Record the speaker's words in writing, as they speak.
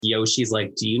Yoshi's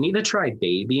like, do you need to try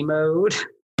baby mode?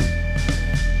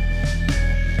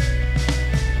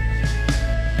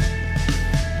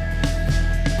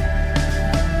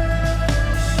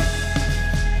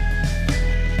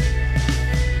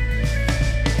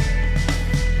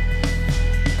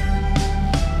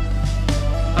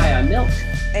 Hi, I'm Milk.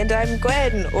 And I'm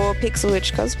Gwen, or Pixel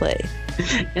Witch Cosplay.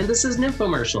 And this is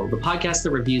Nymphomercial, the podcast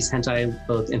that reviews hentai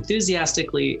both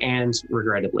enthusiastically and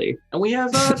regrettably. And we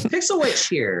have Pixel Witch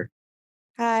here.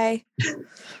 Hi.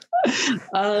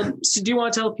 So do you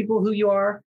want to tell people who you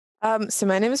are? So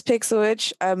my name is Pixel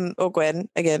Witch. Or Gwen,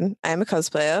 again. I'm a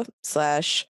cosplayer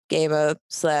 / gamer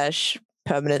 /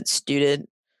 permanent student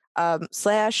 / I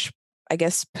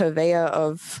guess purveyor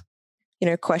of,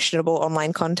 questionable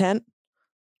online content.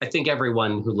 I think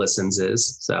everyone who listens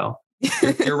is, so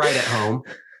you're right at home.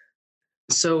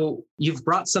 So you've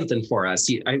brought something for us.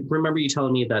 I remember you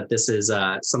telling me that this is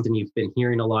something you've been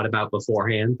hearing a lot about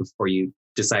beforehand before you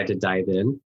decide to dive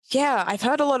in. Yeah, I've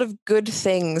heard a lot of good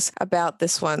things about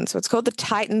this one. So it's called The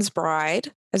Titan's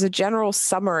Bride. As a general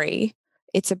summary,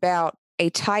 it's about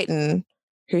a Titan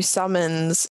who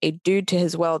summons a dude to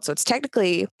his world. So it's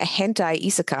technically a hentai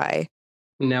isekai.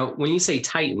 Now, when you say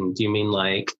Titan, do you mean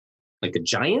like a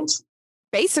giant?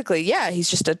 Basically, yeah, he's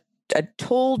just a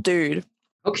tall dude.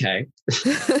 Okay.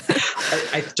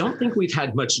 I don't think we've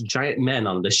had much giant men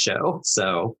on this show,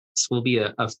 so this will be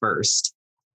a first.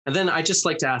 And then I just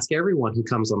like to ask everyone who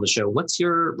comes on the show, what's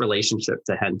your relationship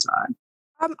to hentai?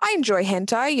 I enjoy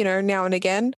hentai, now and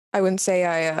again. I wouldn't say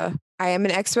I am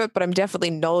an expert, but I'm definitely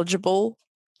knowledgeable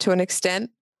to an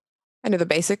extent. I know the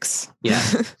basics. Yeah,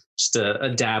 just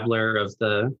a dabbler of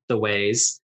the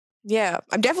ways. Yeah,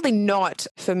 I'm definitely not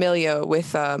familiar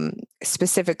with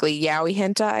specifically yaoi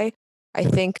hentai. I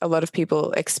think a lot of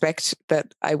people expect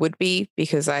that I would be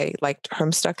because I liked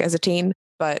Homestuck as a teen,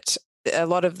 but a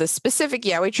lot of the specific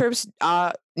yaoi tropes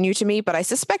are new to me, but I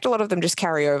suspect a lot of them just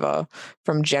carry over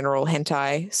from general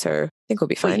hentai, so I think we'll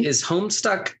be fine. Wait, is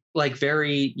Homestuck like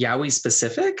very yaoi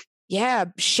specific? Yeah,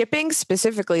 shipping,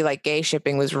 specifically like gay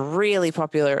shipping, was really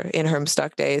popular in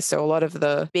Homestuck days. So a lot of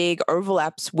the big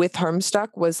overlaps with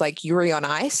Homestuck was like Yuri on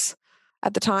Ice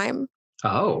at the time.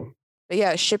 Oh. But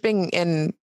yeah, shipping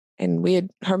and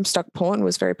weird Homestuck porn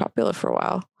was very popular for a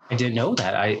while. I didn't know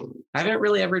that. I haven't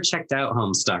really ever checked out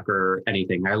Homestuck or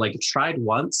anything. I tried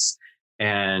once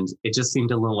and it just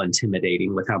seemed a little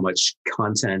intimidating with how much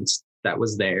content that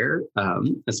was there,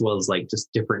 as well as just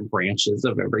different branches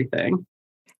of everything.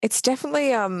 It's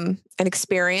definitely an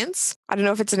experience. I don't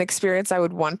know if it's an experience I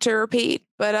would want to repeat,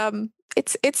 but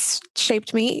it's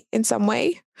shaped me in some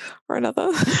way or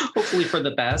another. Hopefully for the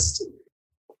best.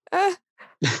 I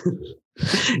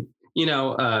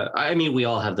mean, we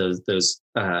all have those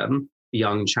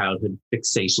young childhood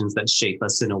fixations that shape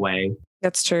us in a way.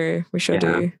 That's true. We sure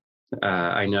do.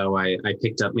 I know I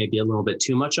picked up maybe a little bit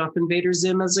too much off Invader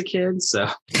Zim as a kid, so...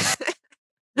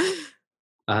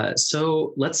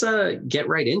 So let's get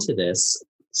right into this,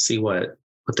 see what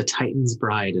the Titan's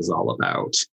Bride is all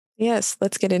about. Yes,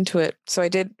 let's get into it. So I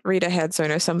did read ahead, so I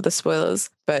know some of the spoilers,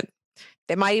 but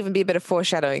there might even be a bit of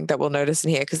foreshadowing that we'll notice in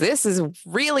here, because this is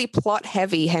really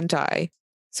plot-heavy hentai,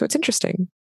 so it's interesting.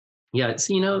 Yeah, it's,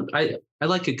 I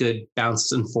like a good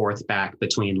bounce and forth back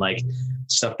between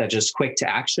stuff that just quick to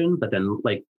action, but then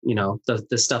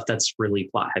the stuff that's really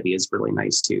plot heavy is really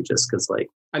nice too, just because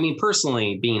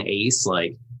personally being ace,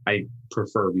 I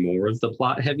prefer more of the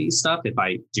plot heavy stuff if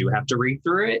I do have to read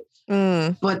through it.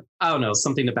 But I don't know,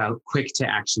 something about quick to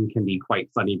action can be quite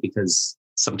funny because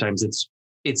sometimes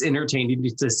it's entertaining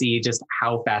to see just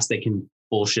how fast they can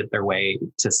bullshit their way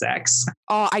to sex.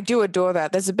 Oh, I do adore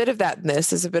that. There's a bit of that in this.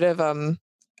 There's a bit of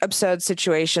absurd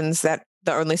situations that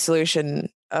the only solution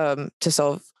to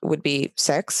solve would be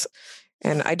sex.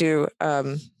 And I do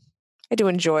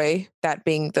enjoy that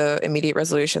being the immediate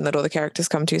resolution that all the characters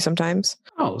come to sometimes.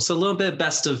 Oh, so a little bit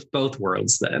best of both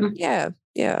worlds then. Yeah.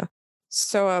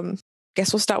 So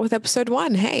guess we'll start with episode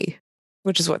 1, hey,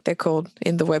 which is what they're called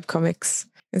in the webcomics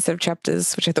instead of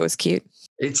chapters, which I thought was cute.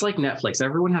 It's like Netflix.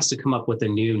 Everyone has to come up with a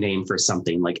new name for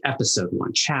something, like episode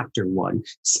 1, chapter 1,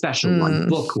 special 1,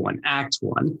 book 1, act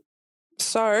 1.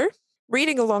 So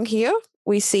reading along here,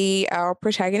 we see our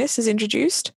protagonist is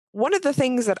introduced. One of the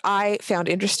things that I found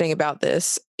interesting about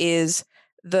this is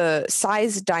the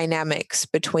size dynamics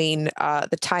between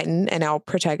the Titan and our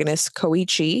protagonist,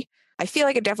 Koichi. I feel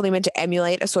like it definitely meant to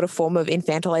emulate a sort of form of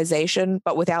infantilization,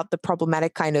 but without the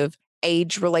problematic kind of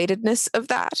age-relatedness of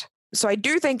that. So I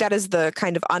do think that is the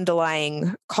kind of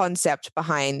underlying concept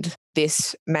behind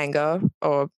this manga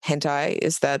or hentai,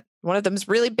 is that one of them is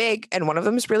really big and one of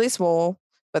them is really small,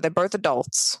 but they're both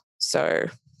adults. So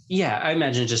Yeah, I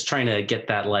imagine just trying to get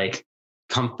that like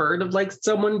comfort of like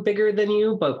someone bigger than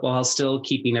you, but while still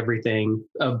keeping everything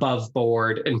above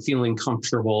board and feeling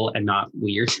comfortable and not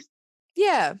weird.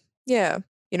 Yeah, yeah.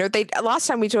 You know, they last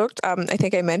time we talked, I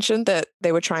think I mentioned that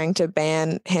they were trying to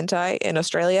ban hentai in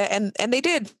Australia, and they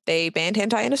did. They banned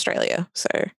hentai in Australia. So,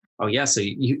 Oh yeah, so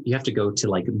you have to go to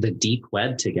like the deep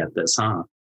web to get this, huh?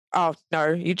 oh no,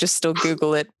 you just still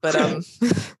Google it, but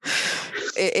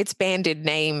it's banned in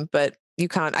name, but you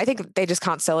can't. I think they just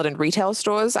can't sell it in retail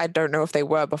stores. I don't know if they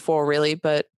were before, really,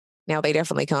 but now they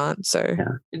definitely can't. So,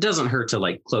 Yeah, it doesn't hurt to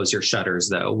like close your shutters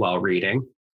though while reading.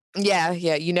 yeah,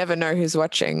 you never know who's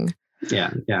watching.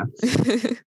 Yeah, yeah.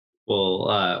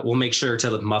 We'll make sure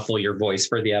to muffle your voice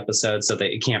for the episode so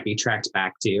that it can't be tracked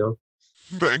back to you.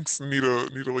 Thanks, need a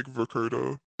like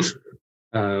recorder.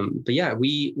 But yeah,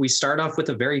 we start off with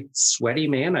a very sweaty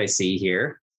man I see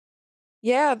here.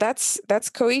 Yeah, that's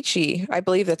Koichi. I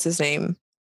believe that's his name.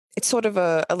 It's sort of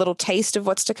a little taste of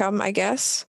what's to come, I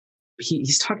guess.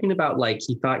 He's talking about like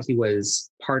he thought he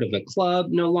was part of a club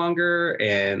no longer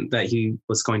and that he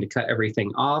was going to cut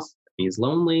everything off. He's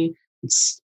lonely.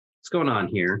 What's going on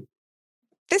here?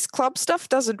 This club stuff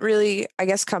doesn't really, I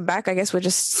guess, come back. I guess we're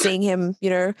just seeing him,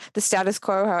 you know, the status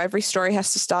quo, how every story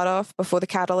has to start off before the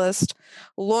catalyst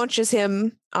launches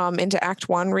him into Act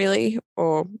 1, really,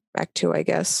 or Act 2, I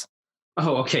guess.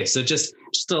 Oh, okay. So just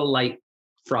a light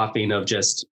frothing of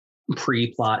just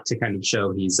pre-plot to kind of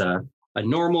show he's a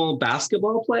normal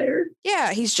basketball player.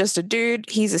 Yeah, he's just a dude.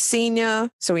 He's a senior,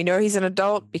 so we know he's an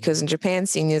adult because in Japan,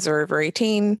 seniors are over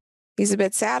 18. He's a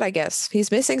bit sad, I guess.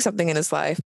 He's missing something in his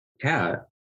life. Yeah.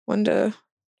 Wonder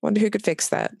who could fix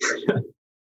that.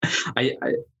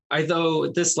 I though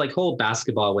this like whole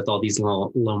basketball with all these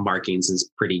low markings is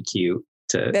pretty cute.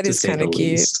 That is kind of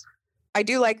cute. Least. I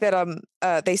do like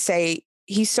that. They say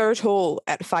he's so tall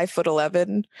at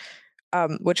 5'11",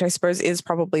 which I suppose is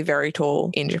probably very tall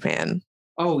in Japan.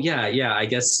 Oh yeah. I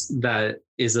guess that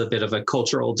is a bit of a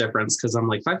cultural difference because I'm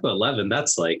like 5'11".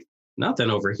 That's like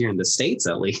nothing over here in the States,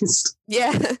 at least.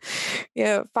 Yeah.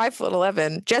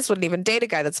 5'11". Jess wouldn't even date a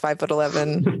guy that's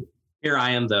 5'11". Here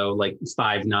I am though, like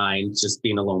 5'9", just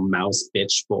being a little mouse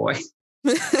bitch boy.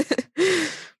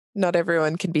 Not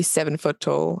everyone can be 7 foot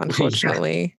tall,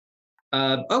 unfortunately.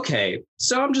 Okay,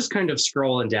 so I'm just kind of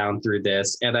scrolling down through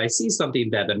this, and I see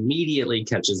something that immediately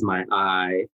catches my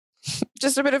eye.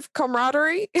 Just a bit of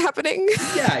camaraderie happening.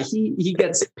 Yeah, he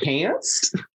gets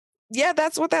pantsed. Yeah,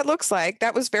 that's what that looks like.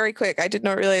 That was very quick. I did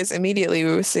not realize immediately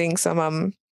we were seeing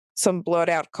some blurred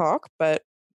out cock, but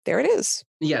there it is.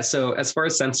 Yeah, so as far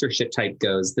as censorship type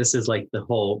goes, this is like the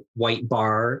whole white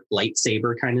bar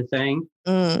lightsaber kind of thing.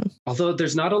 Although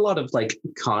there's not a lot of like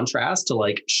contrast to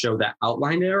like show the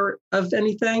outline of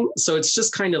anything. So it's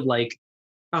just kind of like,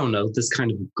 I don't know, this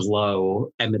kind of glow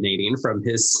emanating from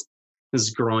his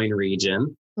groin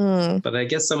region. But I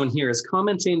guess someone here is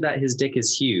commenting that his dick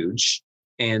is huge.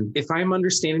 And if I'm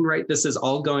understanding right, this is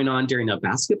all going on during a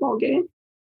basketball game?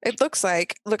 It looks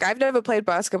like. Look, I've never played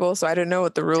basketball, so I don't know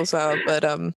what the rules are, but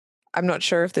I'm not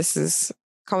sure if this is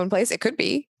commonplace. It could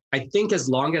be. I think as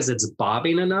long as it's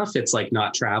bobbing enough, it's like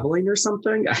not traveling or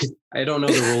something. I don't know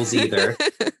the rules either.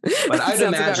 But I'd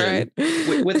imagine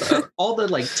with all the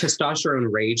like testosterone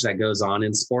rage that goes on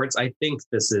in sports, I think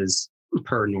this is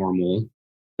per normal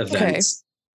events.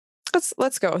 Okay.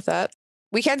 Let's go with that.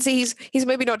 We can see he's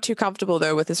maybe not too comfortable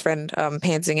though with his friend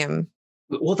pantsing him.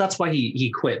 Well, that's why he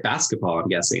quit basketball, I'm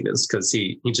guessing, is because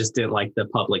he just didn't like the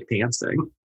public pantsing.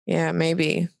 Yeah,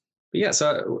 maybe. But yeah,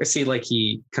 so I see like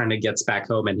he kind of gets back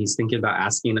home and he's thinking about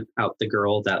asking out the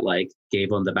girl that like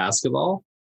gave him the basketball.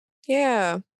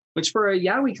 Yeah. Which for a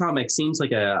yaoi comic seems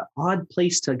like a odd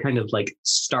place to kind of like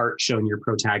start showing your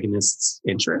protagonist's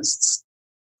interests.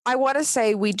 I want to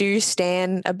say we do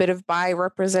stand a bit of bi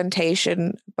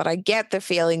representation, but I get the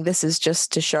feeling this is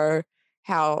just to show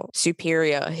how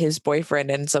superior his boyfriend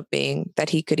ends up being,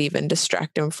 that he could even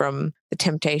distract him from the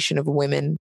temptation of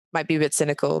women. Might be a bit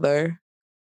cynical though.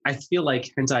 I feel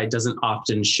like hentai doesn't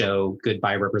often show good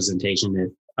bi representation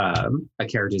if a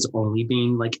character is only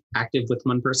being like active with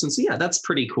one person. So yeah, that's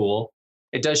pretty cool.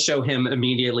 It does show him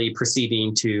immediately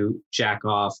proceeding to jack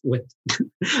off with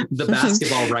the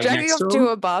basketball right next to him. Jacking off to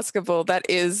a basketball, that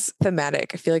is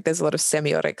thematic. I feel like there's a lot of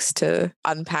semiotics to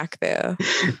unpack there.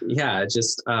 Yeah,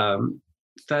 just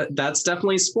that's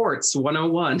definitely sports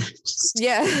 101.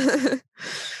 Yeah.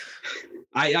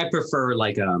 I prefer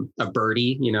like a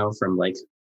birdie, you know, from like,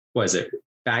 what is it?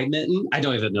 Badminton? I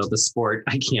don't even know the sport.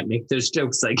 I can't make those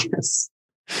jokes, I guess.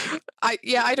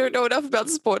 I don't know enough about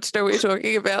sports to know what you're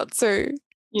talking about. So,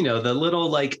 you know, the little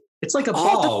like, it's like a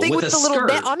ball the thing with a the skirt. little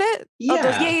net on it.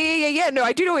 Yeah. Yeah. No,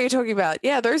 I do know what you're talking about.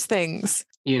 Yeah, those things.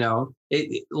 You know,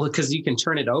 because you can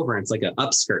turn it over and it's like an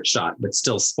upskirt shot, but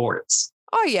still sports.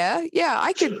 Oh yeah, yeah.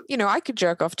 I could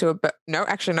jerk off to a. No,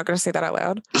 actually, I'm not going to say that out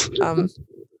loud.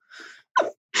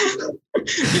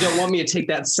 You don't want me to take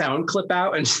that sound clip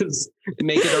out and just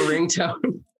make it a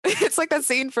ringtone? It's like that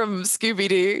scene from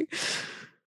Scooby-Doo.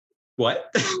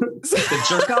 What? The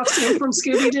jerk off scene from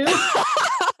Scooby-Doo?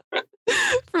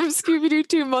 From Scooby-Doo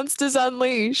 2 Monsters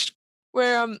Unleashed,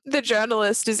 where the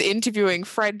journalist is interviewing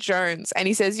Fred Jones and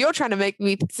he says, "You're trying to make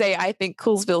me say I think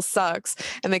Coolsville sucks."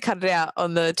 And they cut it out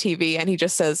on the TV and he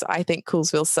just says, "I think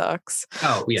Coolsville sucks."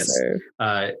 Oh, yes.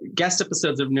 So, guest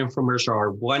episodes of New Infomercial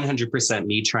are 100%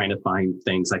 me trying to find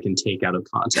things I can take out of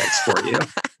context for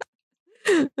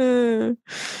you.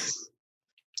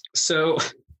 So,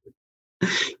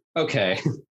 okay.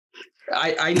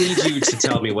 I need you to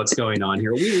tell me what's going on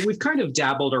here. We've kind of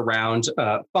dabbled around,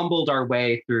 fumbled our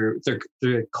way through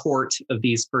the court of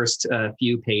these first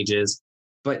few pages,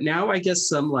 but now I guess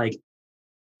some like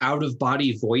out of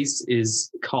body voice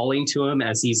is calling to him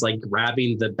as he's like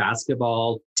grabbing the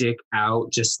basketball dick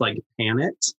out, just like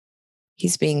panicked.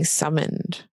 He's being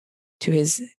summoned to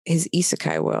his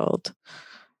isekai world.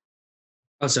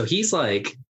 Oh, so he's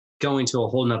like going to a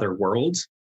whole nother world.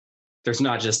 There's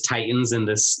not just Titans in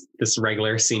this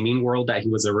regular seeming world that he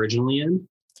was originally in.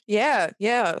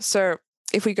 Yeah. So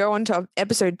if we go on to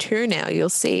episode 2 now, you'll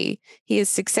see he has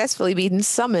successfully been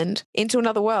summoned into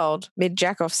another world mid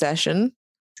jack-off session.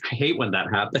 I hate when that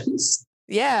happens.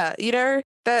 Yeah,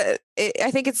 I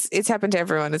think it's happened to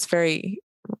everyone. It's a very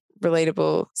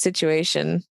relatable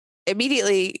situation.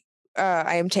 Immediately,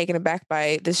 I am taken aback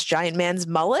by this giant man's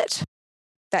mullet.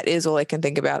 That is all I can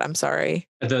think about. I'm sorry.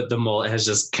 The mullet has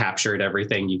just captured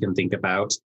everything you can think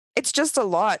about. It's just a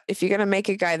lot. If you're going to make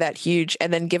a guy that huge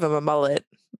and then give him a mullet,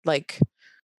 like,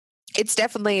 it's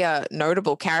definitely a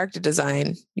notable character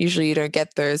design. Usually you don't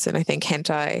get those, and I think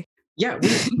hentai. Yeah,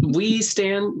 we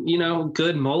stand,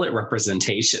 good mullet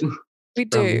representation. We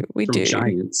do. From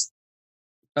giants.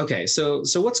 Okay, so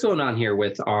what's going on here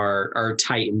with our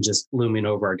Titan just looming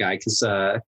over our guy? Because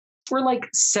we're like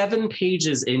 7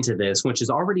 pages into this, which is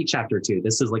already chapter 2.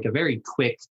 This is like a very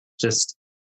quick, just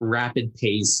rapid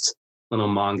paced little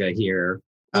manga here.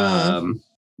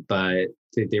 But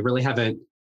they really haven't,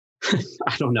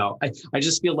 I don't know. I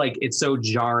just feel like it's so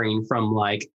jarring from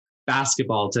like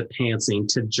basketball to pantsing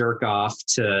to jerk off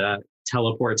to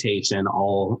teleportation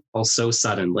all so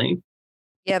suddenly.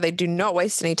 Yeah, they do not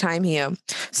waste any time here.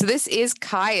 So this is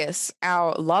Caius,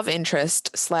 our love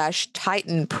interest /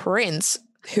 Titan prince,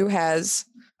 who has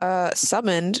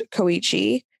summoned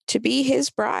Koichi to be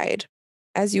his bride.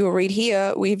 As you will read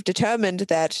here, we've determined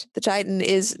that the Titan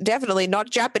is definitely not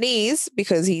Japanese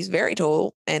because he's very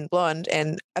tall and blonde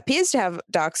and appears to have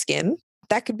dark skin.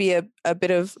 That could be a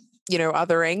bit of,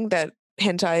 othering that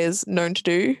hentai is known to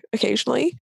do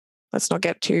occasionally. Let's not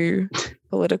get too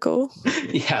political.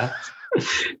 Yeah.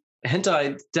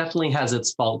 Hentai definitely has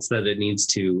its faults that it needs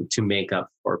to make up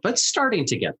for, but starting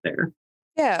to get there.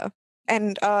 Yeah.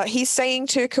 And he's saying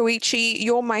to Koichi,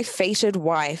 "You're my fated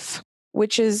wife,"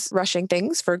 which is rushing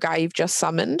things for a guy you've just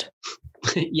summoned.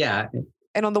 Yeah.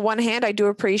 And on the one hand, I do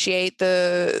appreciate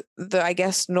the I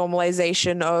guess,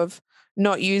 normalization of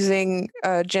not using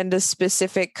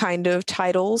gender-specific kind of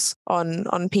titles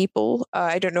on people.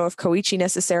 I don't know if Koichi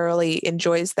necessarily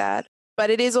enjoys that. But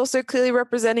it is also clearly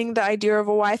representing the idea of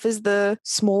a wife as the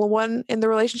smaller one in the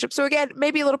relationship. So again,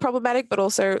 maybe a little problematic, but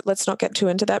also let's not get too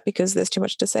into that because there's too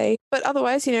much to say. But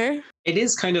otherwise, It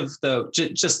is kind of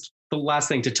just the last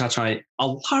thing to touch on it. A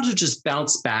lot of just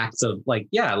bounce backs of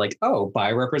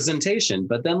by representation.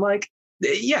 But then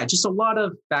just a lot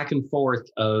of back and forth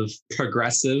of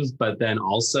progressive, but then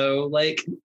also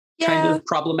kind of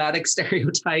problematic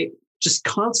stereotype. Just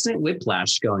constant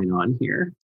whiplash going on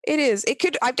here. It is.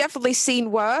 I've definitely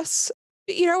seen worse.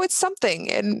 But, it's something,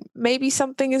 and maybe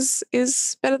something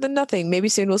is better than nothing. Maybe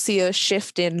soon we'll see a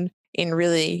shift in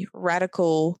really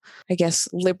radical, I guess,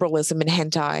 liberalism in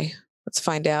hentai. Let's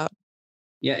find out.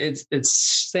 Yeah, it's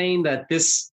saying that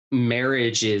this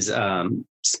marriage is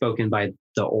spoken by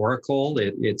the Oracle.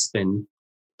 It's been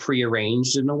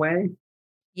prearranged in a way.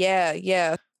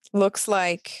 Yeah. Looks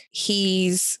like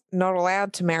he's not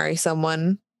allowed to marry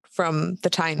someone from the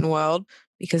Titan world,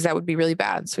 because that would be really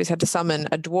bad. So he's had to summon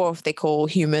a dwarf they call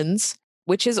humans,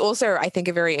 which is also, I think,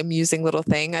 a very amusing little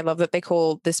thing. I love that they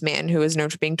call this man who is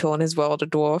known for being tall in his world a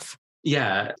dwarf.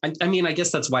 Yeah. I mean, I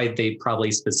guess that's why they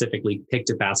probably specifically picked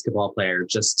a basketball player,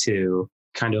 just to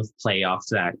kind of play off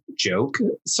that joke,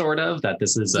 sort of, that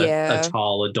this is a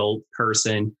tall adult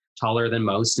person, taller than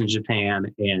most in Japan,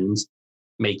 and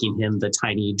making him the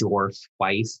tiny dwarf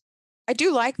wife. I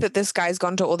do like that this guy's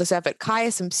gone to all this effort.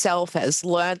 Caius himself has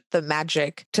learnt the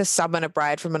magic to summon a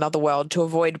bride from another world to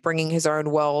avoid bringing his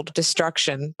own world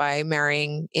destruction by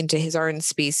marrying into his own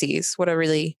species. What a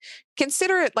really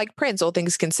considerate like prince, all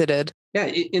things considered. Yeah,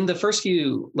 in the first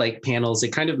few like panels,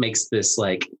 it kind of makes this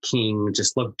like king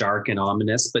just look dark and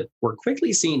ominous, but we're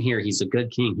quickly seeing here he's a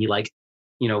good king. He like,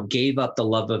 gave up the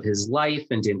love of his life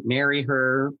and didn't marry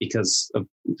her because of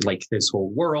like this whole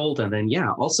world. And then,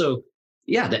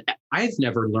 I've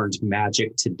never learned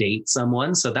magic to date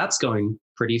someone. So that's going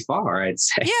pretty far, I'd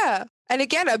say. Yeah. And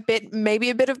again, maybe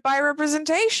a bit of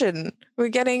bi-representation. We're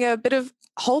getting a bit of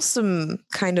wholesome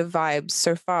kind of vibes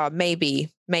so far.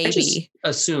 Maybe. I just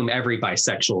assume every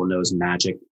bisexual knows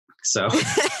magic. So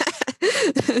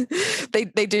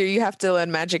they do. You have to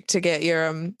learn magic to get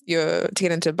to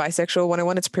get into bisexual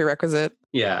 101. It's prerequisite.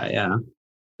 Yeah.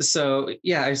 So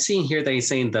I've seen here they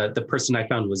saying the person I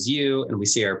found was you, and we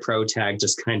see our pro tag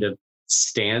just kind of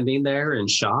standing there in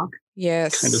shock.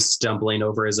 Yes. Kind of stumbling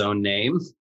over his own name.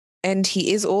 And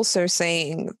he is also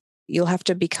saying, you'll have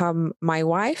to become my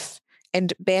wife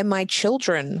and bear my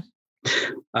children.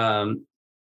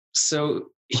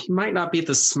 So he might not be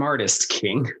the smartest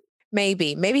king.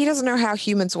 Maybe he doesn't know how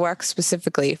humans work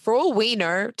specifically. For all we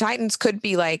know, Titans could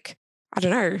be like, I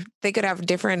don't know, they could have a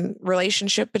different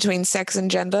relationship between sex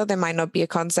and gender. There might not be a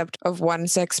concept of one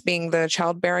sex being the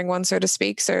childbearing one, so to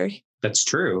speak. So that's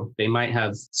true. They might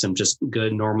have some just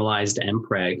good normalized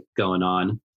MPreg going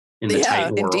on in the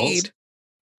Titan world. Indeed.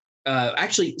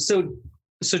 Actually, so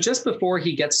just before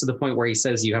he gets to the point where he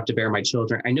says, you have to bear my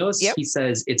children, I noticed he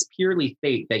says, it's purely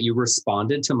fate that you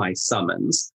responded to my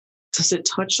summons. Does it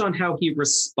touch on how he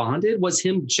responded? Was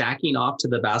him jacking off to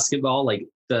the basketball like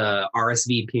the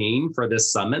RSVPing for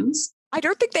this summons? I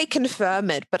don't think they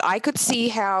confirm it, but I could see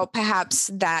how perhaps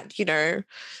that,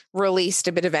 released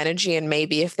a bit of energy, and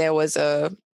maybe if there was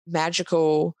a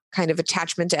magical kind of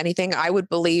attachment to anything, I would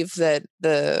believe that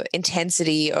the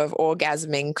intensity of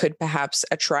orgasming could perhaps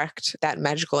attract that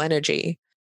magical energy.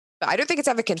 But I don't think it's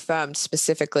ever confirmed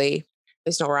specifically.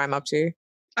 It's not where I'm up to.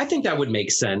 I think that would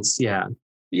make sense. Yeah.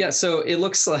 Yeah. So it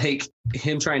looks like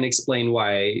him trying to explain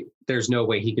why there's no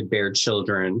way he could bear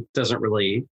children doesn't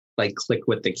really like click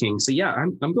with the king. So yeah,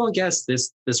 I'm going to guess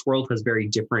this world has very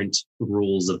different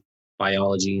rules of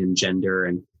biology and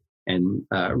gender and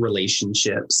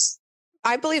relationships.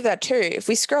 I believe that too. If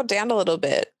we scroll down a little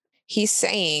bit, he's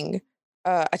saying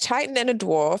a Titan and a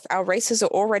dwarf, our races are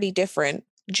already different.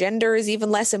 Gender is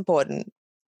even less important.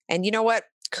 And you know what?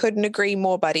 Couldn't agree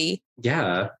more, buddy.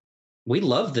 Yeah. We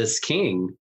love this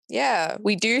king. Yeah,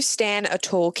 we do stan a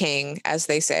tall king, as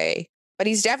they say. But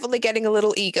he's definitely getting a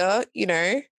little eager,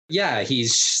 Yeah,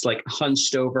 he's just, like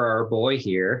hunched over our boy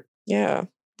here. Yeah.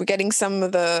 We're getting some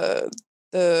of the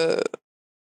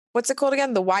what's it called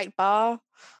again? The white bar?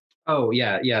 Oh,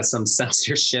 yeah. Some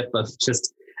censorship of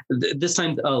just this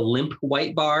time a limp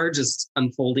white bar just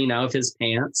unfolding out of his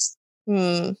pants.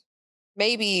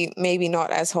 Maybe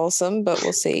not as wholesome, but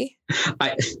we'll see.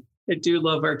 I do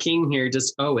love our king here.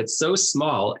 Just, it's so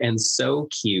small and so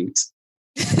cute.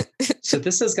 So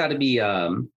this has got to be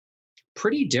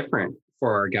pretty different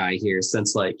for our guy here,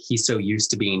 since like he's so used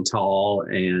to being tall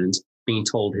and being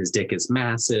told his dick is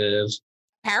massive.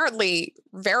 Apparently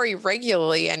very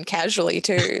regularly and casually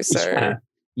too. So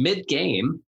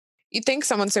mid-game. You'd think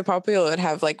someone so popular would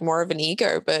have like more of an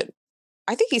ego, but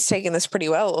I think he's taking this pretty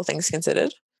well, all things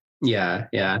considered. Yeah.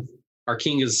 Our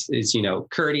king is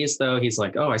courteous though. He's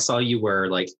like, I saw you were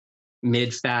like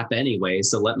mid-fap anyway,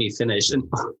 so let me finish. And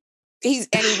he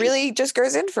really just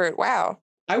goes in for it. Wow.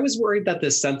 I was worried that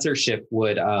this censorship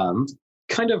would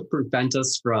kind of prevent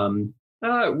us from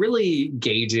really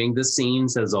gauging the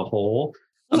scenes as a whole.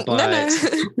 But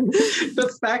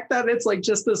the fact that it's like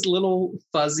just this little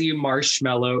fuzzy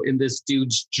marshmallow in this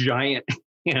dude's giant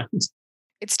hand.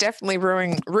 It's definitely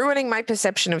ruining my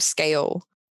perception of scale.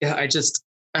 Yeah,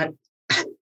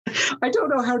 I don't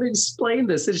know how to explain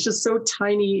this. It's just so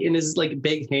tiny in his like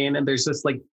big hand, and there's just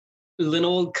like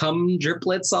little cum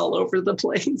driplets all over the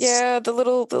place. Yeah, the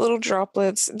little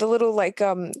droplets, the little like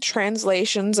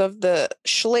translations of the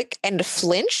schlick and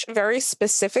flinch very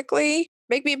specifically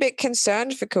make me a bit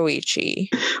concerned for Koichi.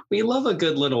 We love a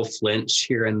good little flinch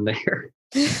here and there.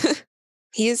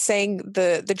 He is saying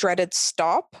the dreaded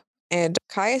stop, and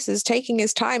Caius is taking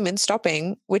his time in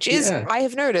stopping, which is, I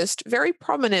have noticed, very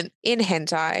prominent in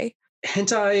hentai.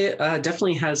 Hentai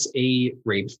definitely has a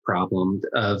rape problem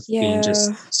of being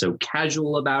just so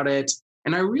casual about it.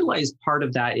 And I realize part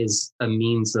of that is a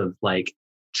means of like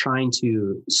trying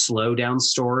to slow down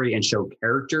story and show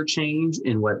character change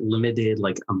in what limited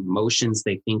like emotions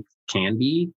they think can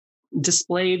be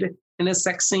displayed in a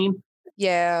sex scene.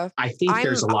 Yeah. I think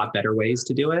there's a lot better ways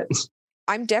to do it.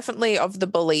 I'm definitely of the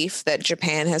belief that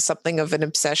Japan has something of an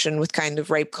obsession with kind of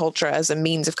rape culture as a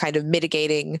means of kind of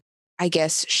mitigating, I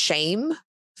guess, shame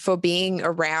for being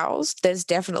aroused. There's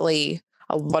definitely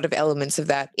a lot of elements of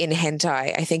that in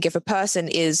hentai. I think if a person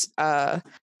is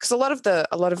because a lot of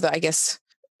the I guess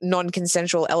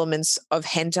non-consensual elements of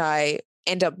hentai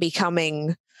end up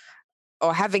becoming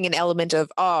or having an element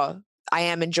of, oh, I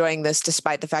am enjoying this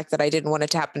despite the fact that I didn't want it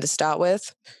to happen to start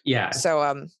with. Yeah.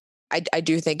 So I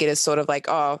do think it is sort of like,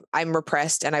 oh, I'm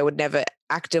repressed and I would never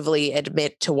actively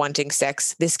admit to wanting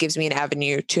sex. This gives me an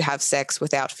avenue to have sex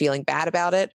without feeling bad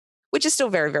about it, which is still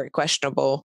very, very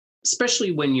questionable.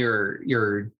 Especially when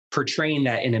you're portraying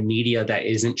that in a media that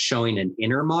isn't showing an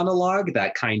inner monologue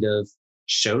that kind of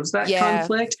shows that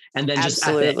conflict. And then just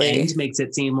at the end makes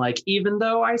it seem like, even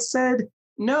though I said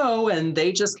no and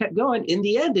they just kept going, in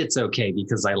the end it's okay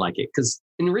because I like it. Because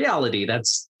in reality,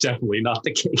 that's definitely not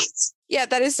the case. Yeah,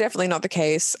 that is definitely not the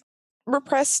case.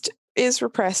 Repressed is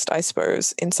repressed, I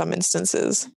suppose, in some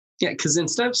instances. Yeah, because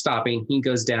instead of stopping, he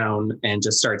goes down and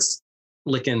just starts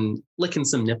licking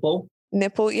some nipple.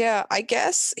 Nipple, yeah, I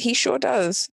guess he sure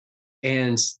does.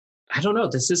 And I don't know,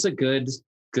 this is a good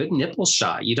nipple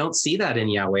shot. You don't see that in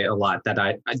yaoi a lot that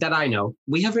I know.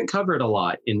 We haven't covered a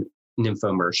lot in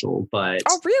Nymphomercial, but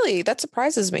oh really? That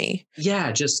surprises me.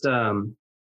 Yeah, just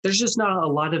there's just not a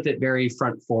lot of it very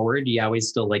front forward. Yaoi's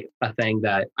still like a thing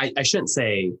that I shouldn't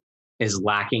say is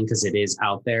lacking because it is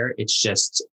out there. It's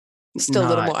just still a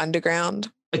little more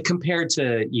underground compared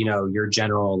to, your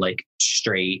general like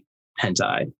straight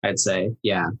hentai, I'd say.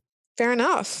 Yeah. Fair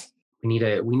enough. We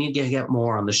need to get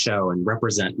more on the show and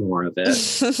represent more of it.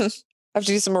 I have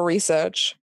to do some more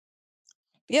research.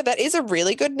 Yeah, that is a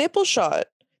really good nipple shot.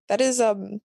 That is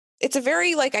it's a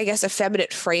very, like, I guess,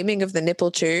 effeminate framing of the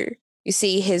nipple too. You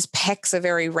see his pecs are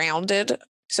very rounded.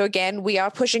 So again, we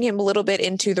are pushing him a little bit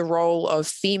into the role of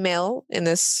female in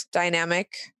this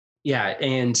dynamic. Yeah,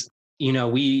 and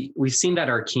we've seen that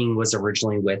our king was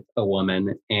originally with a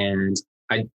woman, and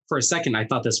for a second I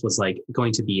thought this was like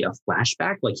going to be a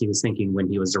flashback, like he was thinking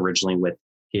when he was originally with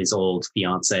his old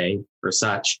fiance or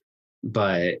such.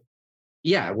 But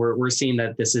yeah, we're seeing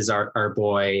that this is our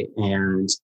boy, and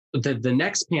the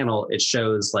next panel, it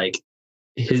shows like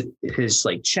his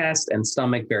like chest and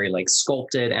stomach very like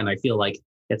sculpted, and I feel like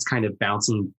it's kind of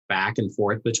bouncing back and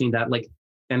forth between that like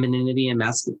femininity and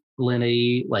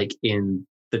masculinity, like in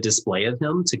the display of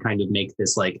him, to kind of make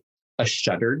this like a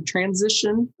shuttered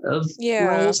transition of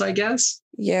roles, I guess.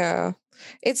 Yeah,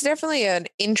 it's definitely an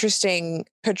interesting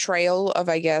portrayal of,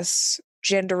 I guess,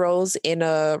 gender roles in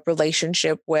a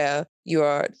relationship where you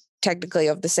are technically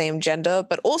of the same gender,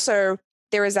 but also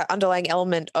there is that underlying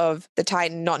element of the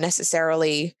Titan not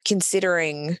necessarily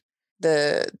considering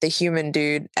the human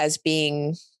dude as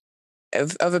being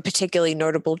of a particularly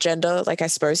notable gender. Like, I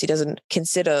suppose he doesn't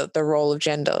consider the role of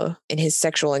gender in his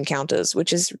sexual encounters,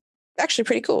 which is actually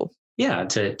pretty cool. Yeah,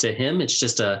 to him, it's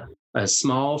just a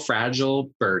small,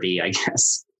 fragile birdie, I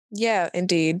guess. Yeah,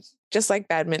 indeed. Just like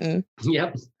badminton.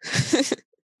 Yep.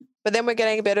 But then we're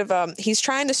getting a bit of he's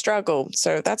trying to struggle,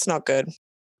 so that's not good.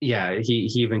 Yeah,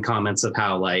 he even comments of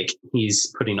how like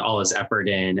he's putting all his effort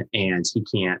in and he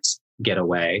can't get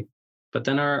away. But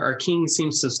then our king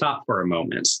seems to stop for a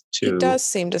moment. He does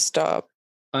seem to stop.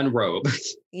 Unrobe.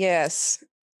 Yes.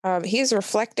 He's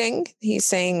reflecting. He's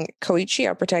saying Koichi,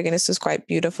 our protagonist, is quite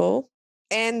beautiful.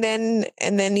 And then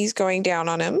he's going down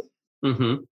on him.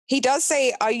 Mm-hmm. He does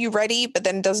say, "Are you ready?" But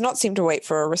then does not seem to wait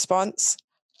for a response.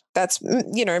 That's,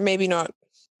 maybe not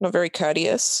very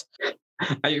courteous.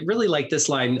 I really like this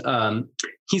line.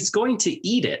 He's going to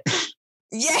eat it.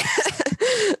 Yeah.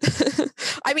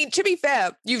 I mean, to be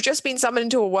fair, you've just been summoned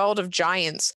into a world of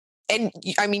giants. And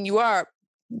I mean, you are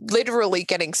literally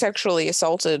getting sexually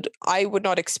assaulted. I would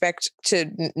not expect to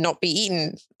not be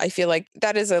eaten. I feel like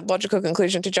that is a logical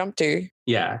conclusion to jump to.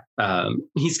 Yeah.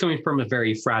 He's coming from a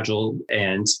very fragile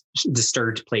and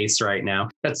disturbed place right now.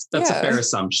 That's a fair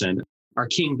assumption. Our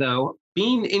king, though,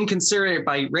 being inconsiderate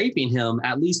by raping him,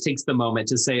 at least takes the moment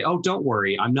to say, "Oh, don't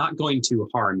worry, I'm not going to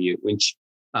harm you," which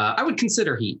I would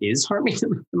consider he is harming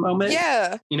him at the moment.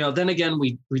 Yeah. Then again,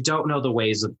 we don't know the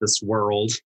ways of this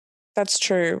world. That's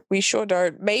true. We sure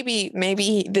don't.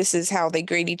 Maybe this is how they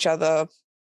greet each other.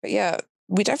 But yeah,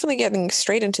 we're definitely getting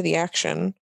straight into the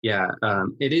action. Yeah,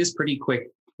 it is pretty quick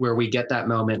where we get that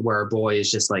moment where our boy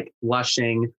is just like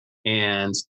blushing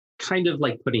and kind of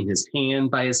like putting his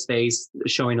hand by his face,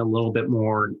 showing a little bit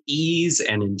more ease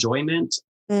and enjoyment.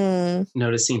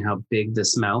 Noticing how big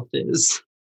this mouth is.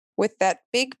 With that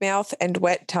big mouth and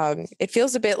wet tongue. It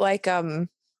feels a bit like,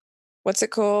 what's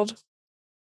it called?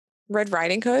 Red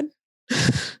Riding Hood?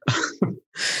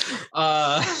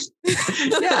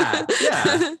 Yeah,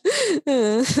 yeah.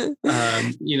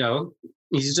 You know,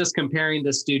 he's just comparing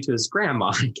this dude to his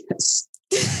grandma, I guess.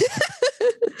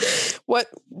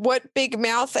 What big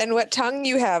mouth and what tongue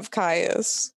you have,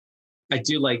 Caius. I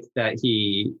do like that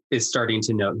he is starting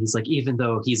to note. He's like, even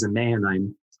though he's a man,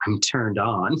 I'm turned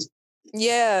on.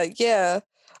 Yeah.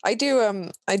 I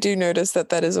do notice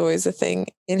that is always a thing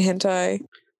in hentai.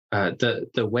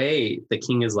 The way the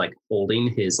king is like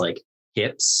holding his like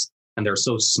hips and they're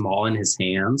so small in his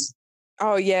hands.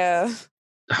 Oh yeah.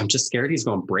 I'm just scared he's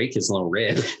going to break his little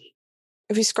rib.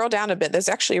 If you scroll down a bit, there's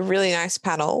actually a really nice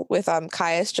panel with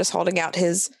Caius just holding out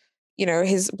his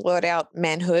blurred out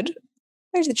manhood.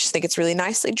 I just think it's really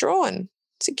nicely drawn.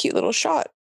 It's a cute little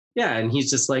shot. Yeah, and he's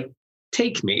just like,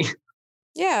 take me.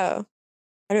 Yeah.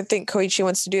 I don't think Koichi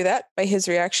wants to do that by his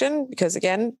reaction because,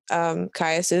 again,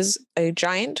 Caius is a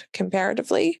giant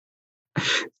comparatively.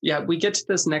 Yeah, we get to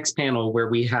this next panel where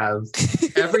we have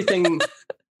everything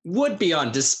would be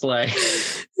on display.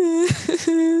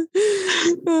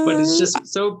 But it's just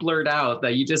so blurred out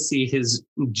that you just see his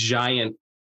giant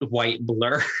white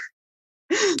blur.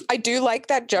 I do like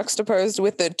that juxtaposed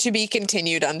with the to be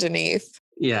continued underneath.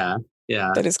 Yeah.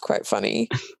 That is quite funny.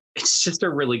 It's just a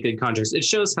really good contrast. It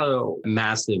shows how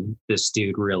massive this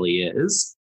dude really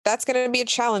is. That's going to be a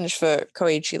challenge for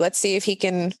Koichi. Let's see if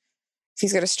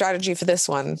he's got a strategy for this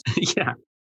one. Yeah.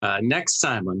 Next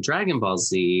time on Dragon Ball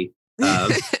Z. I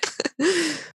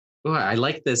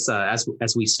like this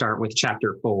as we start with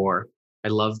chapter 4. I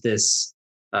love this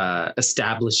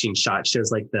establishing shot.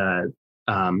 Shows like the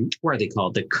what are they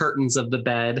called? The curtains of the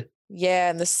bed. Yeah,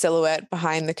 and the silhouette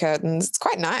behind the curtains. It's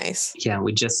quite nice. Yeah,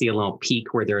 we just see a little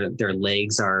peek where their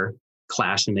legs are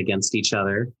clashing against each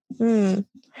other. It's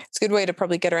a good way to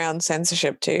probably get around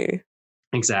censorship too.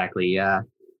 Exactly, yeah.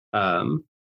 I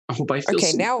hope I feel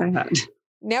okay, so bad.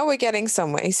 Now we're getting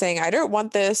somewhere. He's saying, I don't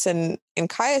want this, and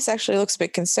Caius actually looks a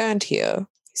bit concerned here.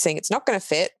 He's saying it's not going to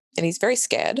fit, and he's very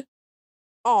scared.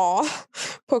 Aw,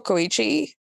 poor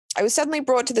Koichi. I was suddenly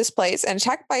brought to this place and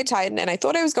attacked by a titan, and I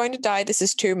thought I was going to die. This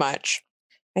is too much.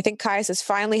 I think Caius has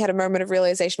finally had a moment of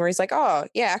realization where he's like, oh,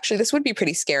 yeah, actually, this would be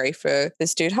pretty scary for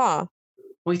this dude, huh?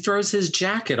 Well, he throws his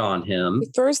jacket on him. He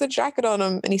throws the jacket on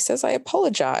him, and he says, I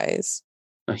apologize.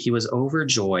 He was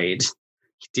overjoyed.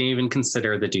 He didn't even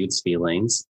consider the dude's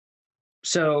feelings.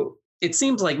 So it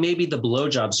seems like maybe the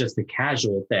blowjob's just a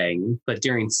casual thing, but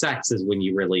during sex is when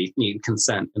you really need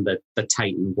consent in the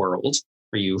Titan world.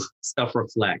 Where you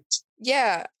self-reflect.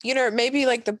 Yeah. Maybe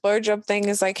like the blowjob thing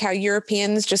is like how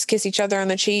Europeans just kiss each other on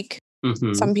the cheek.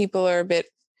 Mm-hmm. Some people are a bit,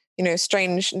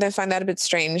 strange. They find that a bit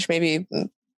strange. Maybe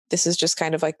this is just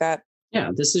kind of like that.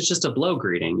 Yeah, this is just a blow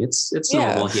greeting. It's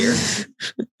normal here.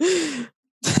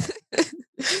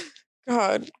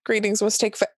 God, greetings must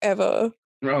take forever.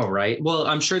 Oh, right. Well,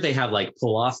 I'm sure they have like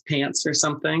pull-off pants or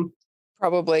something.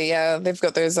 Probably, yeah. They've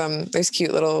got those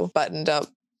cute little buttoned up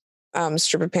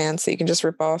stripper pants that you can just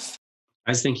rip off.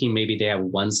 I was thinking maybe they have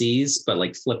onesies, but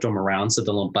like flipped them around so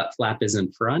the little butt flap is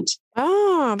in front.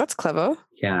 Oh, that's clever.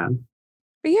 Yeah.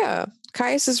 But yeah,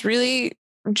 Caius is really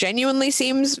genuinely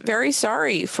seems very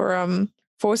sorry for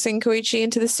forcing Koichi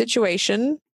into this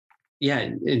situation. Yeah,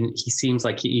 and he seems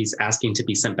like he's asking to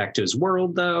be sent back to his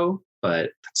world though,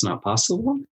 but that's not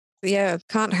possible. Yeah,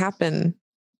 can't happen.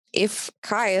 If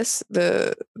Caius,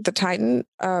 the Titan,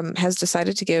 has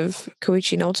decided to give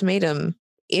Koichi an ultimatum,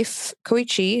 if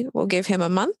Koichi will give him a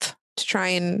month to try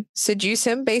and seduce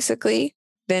him, basically,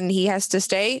 then he has to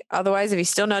stay. Otherwise, if he's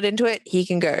still not into it, he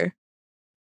can go.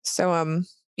 So,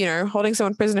 holding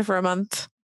someone prisoner for a month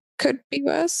could be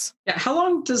worse. Yeah, how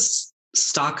long does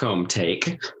Stockholm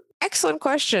take? Excellent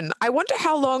question. I wonder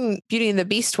how long Beauty and the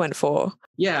Beast went for.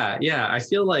 Yeah. I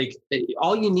feel like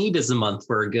all you need is a month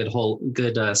for a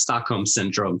good Stockholm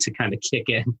syndrome to kind of kick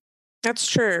in. That's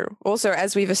true. Also,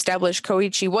 as we've established,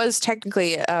 Koichi was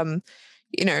technically,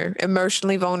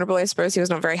 emotionally vulnerable. I suppose he was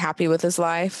not very happy with his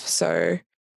life. So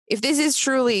if this is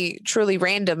truly, truly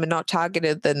random and not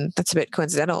targeted, then that's a bit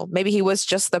coincidental. Maybe he was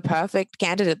just the perfect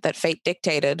candidate that fate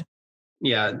dictated.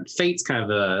 Yeah, fate's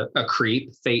kind of a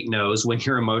creep. Fate knows when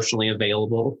you're emotionally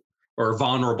available or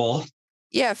vulnerable.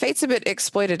 Yeah, fate's a bit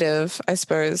exploitative, I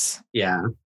suppose. Yeah.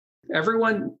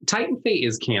 Titan Fate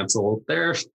is canceled.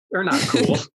 They're not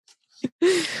cool.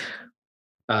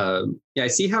 I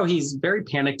see how he's very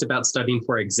panicked about studying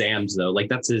for exams, though. Like,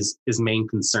 that's his main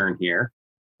concern here.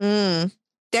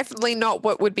 Definitely not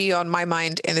what would be on my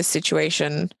mind in this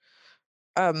situation.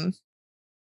 Hold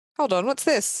on, what's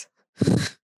this?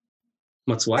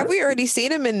 What's what? Have we already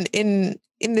seen him in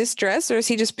this dress, or is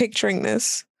he just picturing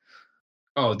this?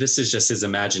 Oh, this is just his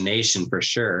imagination for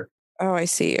sure. Oh, I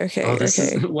see. Okay. Oh, this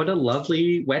Okay. is what a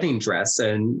lovely wedding dress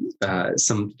and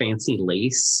some fancy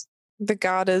lace. The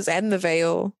garters and the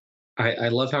veil. I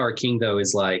love how our king though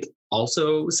is like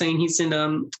also saying he's in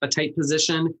a tight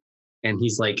position, and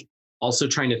he's like also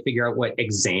trying to figure out what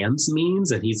exams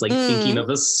means, and he's like thinking of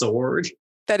a sword.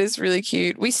 That is really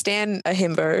cute. We stan a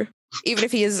himbo, even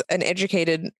if he is an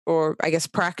educated or I guess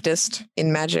practiced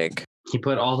in magic. He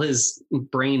put all his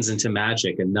brains into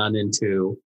magic and none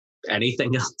into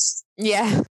anything else.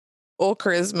 Yeah. All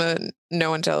charisma,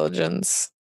 no intelligence.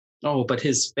 Oh, but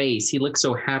his face, he looks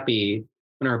so happy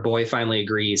when our boy finally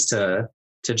agrees to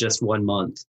just 1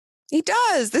 month. He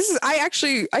does.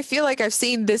 I feel like I've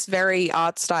seen this very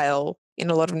art style in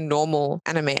a lot of normal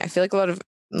anime. I feel like a lot of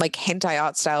like hentai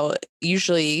art style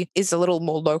usually is a little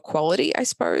more low quality, I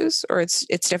suppose, or it's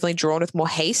definitely drawn with more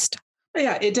haste.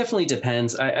 Yeah, it definitely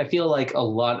depends. I feel like a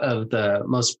lot of the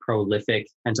most prolific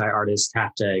hentai artists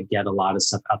have to get a lot of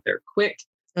stuff out there quick,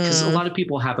 because a lot of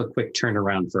people have a quick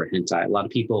turnaround for hentai. A lot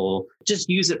of people just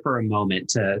use it for a moment,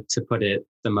 to put it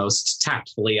the most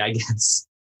tactfully, I guess.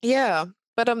 Yeah.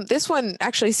 But this one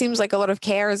actually seems like a lot of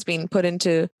care has been put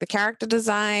into the character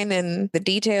design and the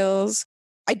details.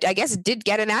 I guess it did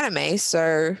get an anime,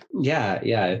 so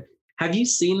Yeah. Have you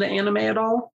seen the anime at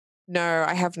all? no,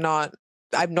 I have not.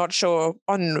 I'm not sure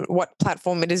on what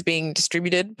platform it is being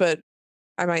distributed, but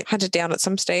I might hunt it down at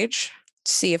some stage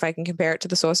to see if I can compare it to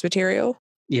the source material.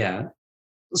 Yeah.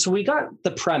 So we got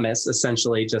the premise,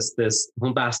 essentially just this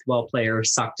basketball player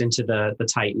sucked into the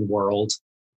Titan world.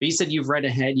 But you said you've read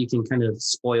ahead. You can kind of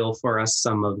spoil for us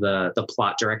some of the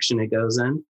plot direction it goes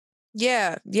in.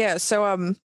 Yeah.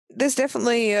 So there's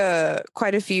definitely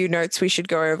quite a few notes we should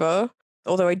go over.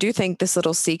 Although I do think this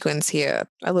little sequence here,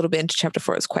 a little bit into chapter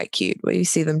 4, is quite cute, where you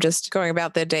see them just going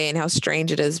about their day and how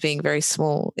strange it is being very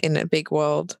small in a big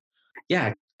world.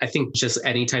 Yeah, I think just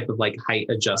any type of like height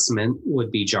adjustment would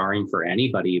be jarring for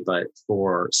anybody, but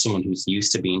for someone who's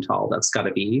used to being tall, that's got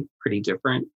to be pretty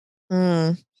different.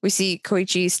 We see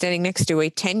Koichi standing next to a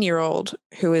 10-year-old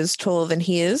who is taller than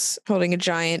he is, holding a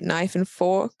giant knife and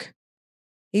fork.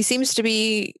 He seems to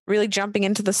be really jumping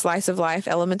into the slice of life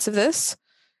elements of this.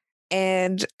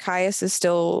 And Caius is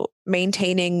still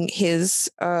maintaining his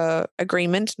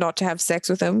agreement not to have sex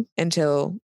with him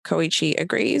until Koichi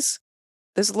agrees.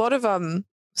 There's a lot of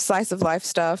slice of life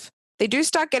stuff. They do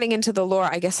start getting into the lore,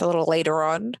 I guess, a little later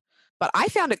on, but I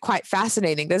found it quite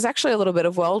fascinating. There's actually a little bit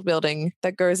of world building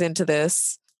that goes into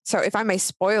this. So if I may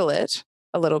spoil it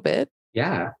a little bit.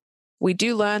 Yeah. We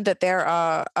do learn that there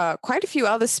are quite a few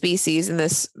other species in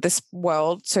this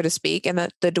world, so to speak, and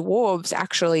that the dwarves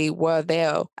actually were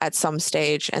there at some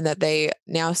stage and that they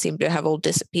now seem to have all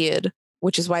disappeared,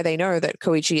 which is why they know that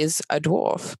Koichi is a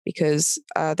dwarf, because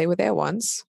they were there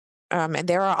once. And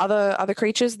there are other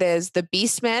creatures. There's the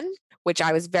Beastmen, which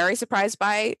I was very surprised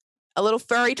by. A little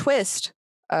furry twist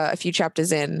a few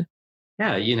chapters in.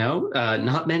 Yeah,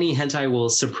 not many hentai will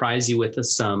surprise you with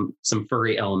some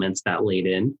furry elements that laid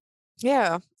in.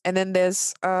 Yeah. And then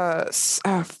there's what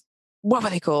were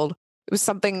they called? It was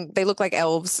something, they look like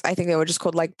elves. I think they were just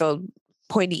called like the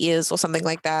pointy ears or something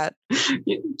like that.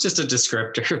 Just a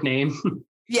descriptor name.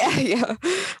 Yeah.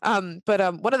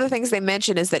 But one of the things they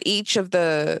mention is that each of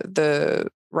the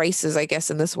races, I guess,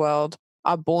 in this world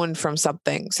are born from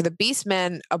something. So the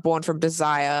Beastmen are born from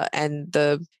desire, and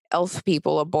the elf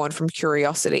people are born from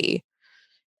curiosity.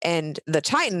 And the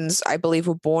Titans, I believe,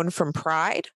 were born from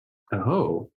pride.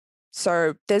 Oh.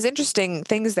 So there's interesting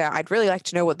things there. I'd really like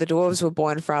to know what the dwarves were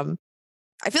born from.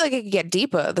 I feel like it could get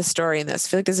deeper, the story in this. I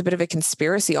feel like there's a bit of a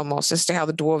conspiracy almost as to how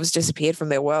the dwarves disappeared from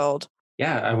their world.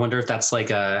 Yeah, I wonder if that's like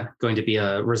going to be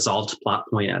a resolved plot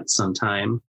point at some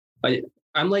time.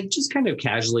 I'm like just kind of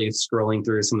casually scrolling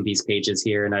through some of these pages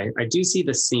here, and I do see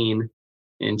the scene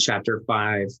in chapter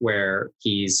 5 where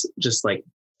he's just like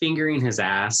fingering his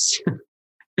ass.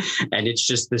 And it's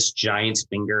just this giant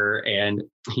finger, and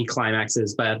he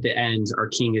climaxes. But at the end, our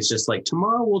king is just like,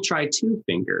 tomorrow we'll try 2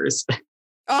 fingers.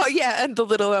 Oh, yeah. And the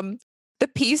little, the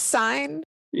peace sign.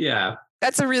 Yeah.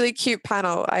 That's a really cute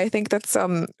panel. I think that's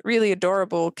really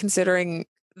adorable, considering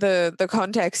the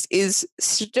context is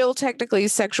still technically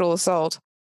sexual assault.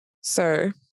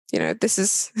 So, this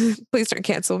is, please don't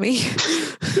cancel me.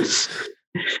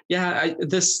 Yeah,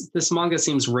 this manga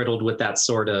seems riddled with that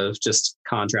sort of just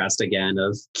contrast again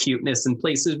of cuteness in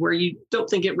places where you don't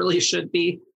think it really should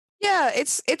be. Yeah,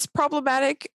 it's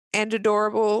problematic and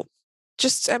adorable.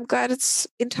 Just I'm glad it's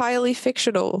entirely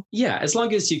fictional. Yeah, as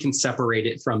long as you can separate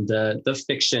it from the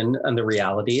fiction and the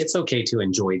reality, it's okay to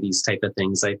enjoy these type of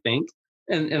things, I think.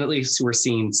 And at least we're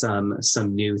seeing some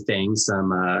new things,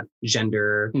 some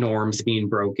gender norms being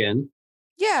broken.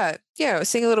 Yeah,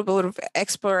 seeing a little bit of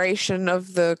exploration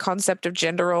of the concept of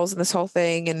gender roles in this whole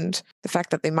thing, and the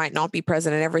fact that they might not be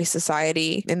present in every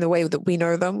society in the way that we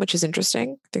know them, which is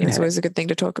interesting. I think that's always a good thing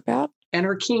to talk about. And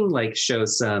our king like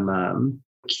shows some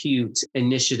cute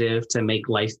initiative to make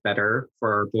life better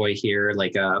for our boy here.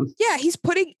 Like yeah, he's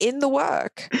putting in the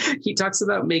work. He talks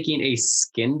about making a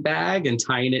skin bag and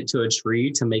tying it to a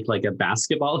tree to make like a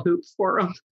basketball hoop for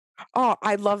him. Oh,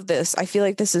 I love this. I feel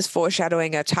like this is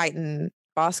foreshadowing a Titan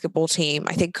basketball team.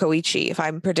 I think Koichi, if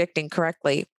I'm predicting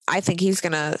correctly, I think he's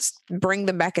going to bring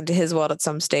them back into his world at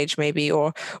some stage, maybe,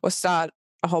 or start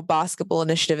a whole basketball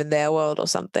initiative in their world or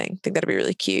something. I think that'd be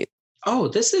really cute. Oh,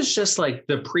 this is just like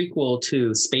the prequel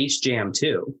to Space Jam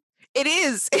 2. It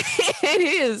is. It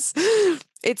is.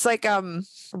 It's like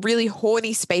really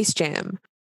horny Space Jam.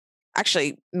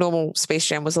 Actually, normal Space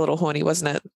Jam was a little horny,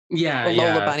 wasn't it? Yeah, or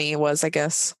Lola Bunny was, I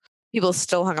guess. People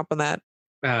still hung up on that.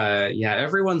 Yeah,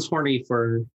 everyone's horny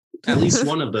for at least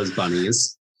one of those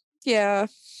bunnies. Yeah.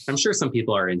 I'm sure some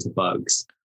people are into Bugs.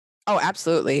 Oh,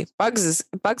 absolutely. Bugs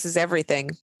is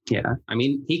everything. Yeah. I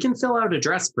mean, he can fill out a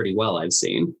dress pretty well, I've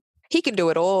seen. He can do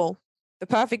it all. The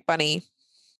perfect bunny.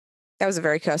 That was a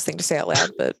very cursed thing to say out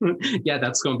loud, but yeah,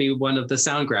 that's going to be one of the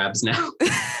sound grabs now.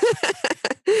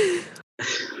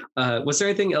 Was there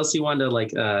anything else you wanted to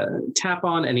like tap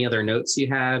on? Any other notes you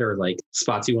had or like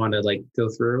spots you wanted to like go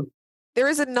through? There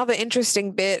is another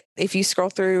interesting bit. If you scroll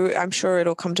through, I'm sure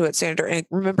it'll come to it soon. And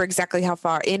remember exactly how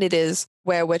far in it is,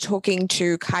 where we're talking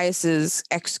to Caius's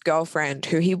ex-girlfriend,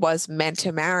 who he was meant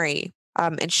to marry.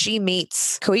 And she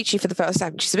meets Koichi for the first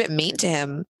time. She's a bit mean to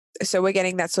him. So we're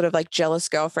getting that sort of like jealous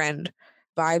girlfriend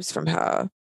vibes from her.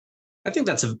 I think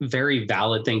that's a very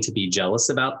valid thing to be jealous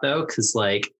about, though, because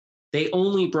like they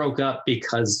only broke up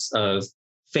because of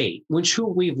Fate, which who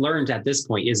we've learned at this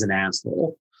point is an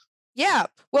asshole. Yeah,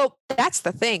 well, that's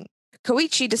the thing.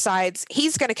 Koichi decides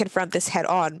he's going to confront this head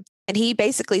on. And he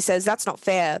basically says, that's not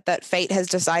fair that Fate has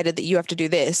decided that you have to do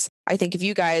this. I think if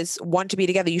you guys want to be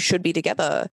together, you should be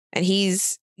together. And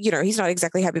he's not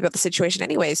exactly happy about the situation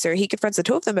anyway. So he confronts the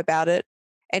two of them about it.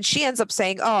 And she ends up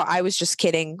saying, oh, I was just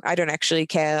kidding. I don't actually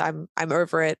care. I'm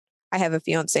over it. I have a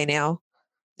fiance now.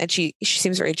 And she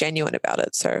seems very genuine about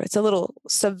it. So it's a little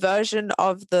subversion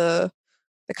of the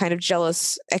kind of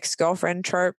jealous ex-girlfriend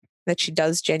trope, that she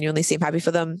does genuinely seem happy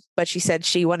for them. But she said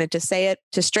she wanted to say it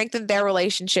to strengthen their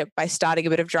relationship by starting a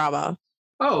bit of drama.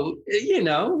 Oh,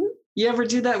 you ever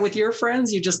do that with your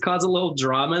friends? You just cause a little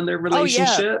drama in their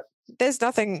relationship? Oh, yeah. There's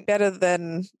nothing better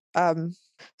than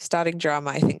starting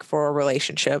drama, I think, for a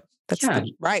relationship. That's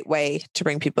the right way to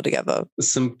bring people together.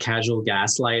 Some casual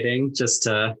gaslighting just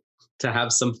to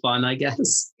have some fun, I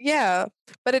guess. Yeah,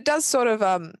 but it does sort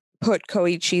of put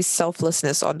Koichi's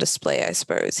selflessness on display, I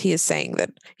suppose. He is saying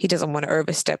that he doesn't want to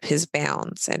overstep his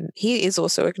bounds. And he is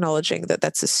also acknowledging that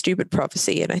that's a stupid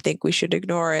prophecy, and I think we should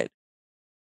ignore it.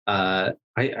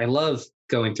 I love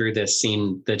going through this,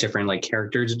 seeing the different like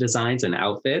character designs and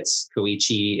outfits.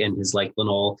 Koichi in his like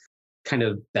little kind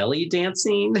of belly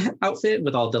dancing outfit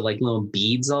with all the like little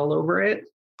beads all over it.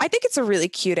 I think it's a really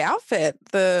cute outfit.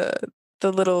 The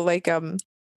little like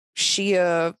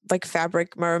sheer like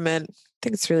fabric moment. I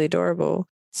think it's really adorable.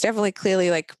 It's definitely clearly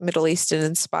like Middle Eastern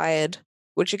inspired,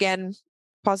 which again,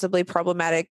 possibly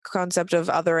problematic concept of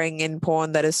othering in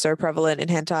porn that is so prevalent in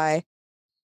hentai.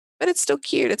 But it's still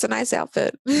cute. It's a nice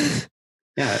outfit.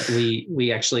 Yeah,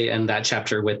 we actually end that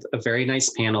chapter with a very nice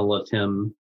panel of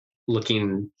him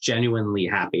looking genuinely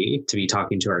happy to be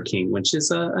talking to our king, which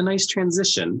is a nice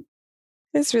transition.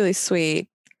 It's really sweet.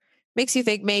 Makes you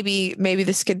think maybe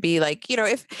this could be like,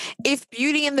 if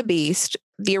Beauty and the Beast,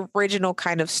 the original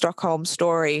kind of Stockholm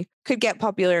story, could get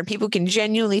popular and people can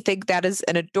genuinely think that is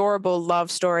an adorable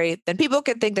love story, then people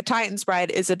can think the Titan's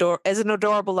Bride is an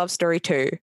adorable love story too.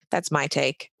 That's my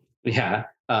take. Yeah.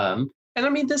 And I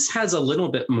mean, this has a little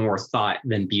bit more thought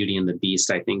than Beauty and the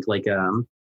Beast, I think. Like,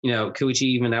 Koichi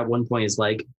even at one point is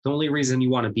like, the only reason you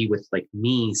want to be with like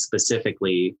me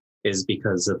specifically is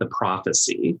because of the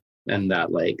prophecy. And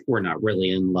that like we're not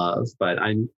really in love, but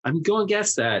I'm going to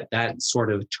guess that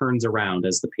sort of turns around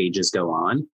as the pages go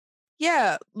on.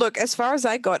 Yeah, look, as far as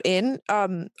I got in,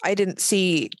 I didn't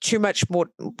see too much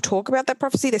more talk about that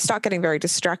prophecy. They start getting very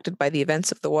distracted by the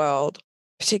events of the world,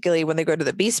 particularly when they go to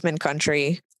the Beastmen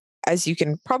country. As you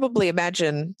can probably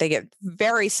imagine, they get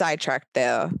very sidetracked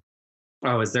there.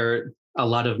 Oh, is there a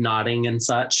lot of nodding and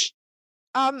such?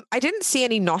 I didn't see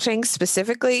any nodding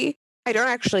specifically. I don't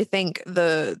actually think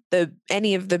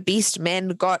any of the beast men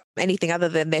got anything other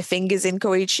than their fingers in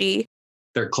Koichi.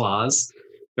 Their claws,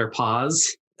 their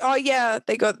paws. Oh yeah,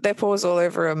 they got their paws all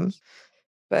over him.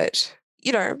 But,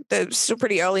 they're still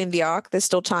pretty early in the arc. There's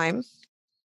still time.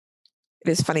 It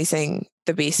is funny seeing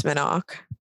the Beastman arc.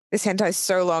 This hentai is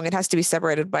so long, it has to be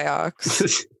separated by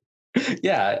arcs.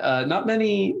 Yeah, not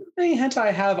many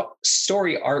hentai have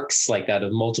story arcs like that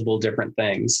of multiple different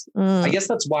things. I guess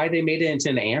that's why they made it into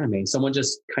an anime. Someone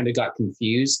just kind of got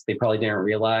confused. They probably didn't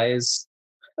realize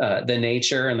the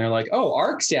nature, and they're like, "Oh,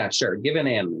 arcs, yeah, sure. Give it an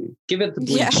anime. Give it the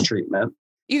Bleach treatment."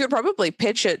 You could probably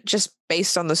pitch it just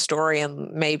based on the story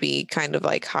and maybe kind of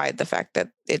like hide the fact that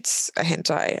it's a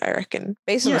hentai, I reckon,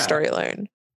 based on the story alone.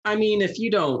 I mean, if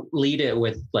you don't lead it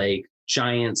with like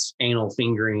giants anal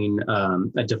fingering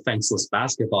a defenseless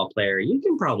basketball player, you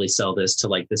can probably sell this to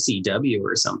like the CW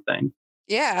or something.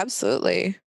 Yeah,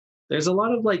 absolutely. There's a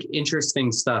lot of like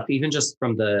interesting stuff, even just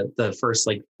from the first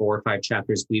like 4 or 5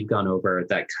 chapters we've gone over,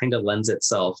 that kind of lends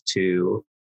itself to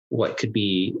what could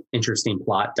be interesting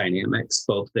plot dynamics,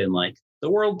 both in like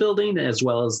the world building as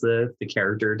well as the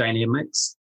character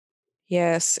dynamics.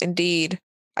 Yes, indeed.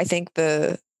 I think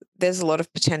there's a lot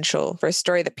of potential for a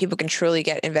story that people can truly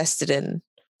get invested in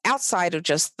outside of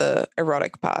just the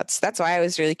erotic parts. That's why I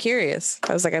was really curious.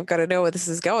 I was like, I've got to know where this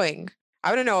is going. I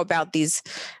want to know about these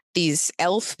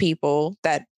elf people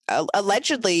that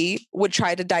allegedly would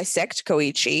try to dissect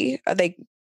Koichi. Are they,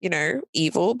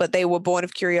 evil, but they were born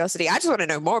of curiosity? I just want to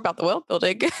know more about the world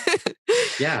building.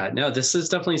 Yeah, no, this is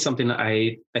definitely something that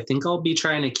I think I'll be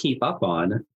trying to keep up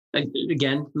on.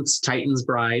 Again, it's Titan's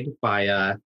Bride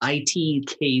by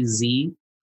ITKZ.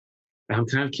 I'm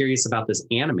kind of curious about this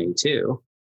anime too.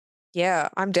 Yeah,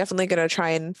 I'm definitely going to try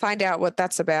and find out what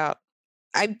that's about.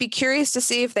 I'd be curious to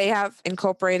see if they have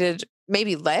incorporated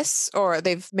maybe less, or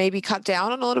they've maybe cut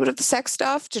down on a little bit of the sex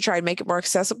stuff to try and make it more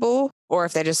accessible, or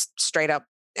if they're just straight up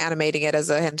animating it as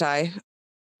a hentai.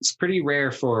 It's pretty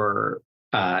rare for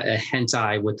a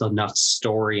hentai with enough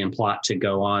story and plot to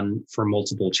go on for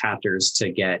multiple chapters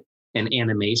to get an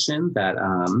animation that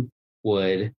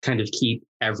would kind of keep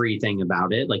everything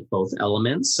about it, like both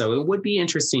elements. So it would be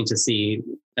interesting to see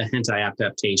a hentai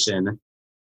adaptation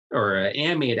or an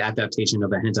animated adaptation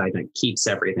of a hentai that keeps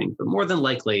everything. But more than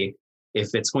likely,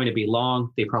 if it's going to be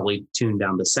long, they probably tune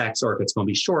down the sex, or if it's going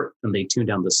to be short, then they tune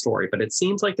down the story. But it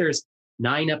seems like there's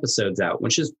 9 episodes out,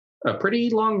 which is a pretty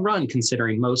long run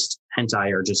considering most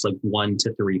hentai are just like 1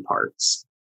 to 3 parts.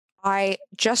 I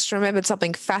just remembered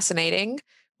something fascinating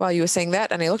while you were saying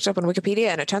that, and I looked up on Wikipedia,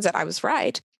 and it turns out I was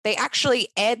right. They actually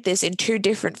aired this in 2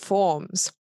 different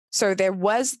forms. So there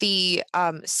was the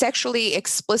sexually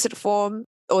explicit form,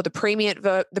 or the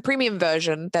premium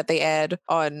version that they aired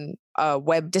on a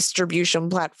web distribution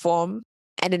platform,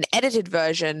 and an edited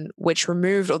version which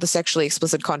removed all the sexually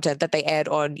explicit content that they aired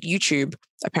on YouTube,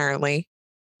 apparently,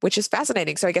 which is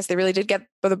fascinating. So I guess they really did get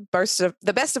the best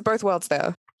of both worlds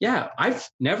there. Yeah, I've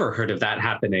never heard of that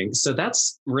happening. So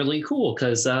that's really cool,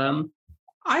 because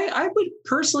I would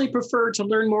personally prefer to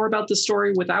learn more about the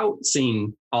story without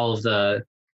seeing all of the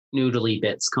noodly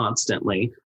bits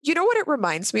constantly. You know what it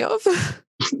reminds me of?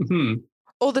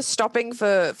 All the stopping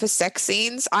for sex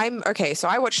scenes. So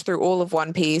I watched through all of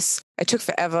One Piece. It took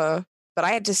forever, but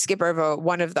I had to skip over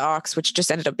one of the arcs, which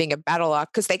just ended up being a battle arc,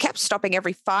 because they kept stopping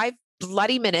every 5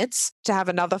 bloody minutes to have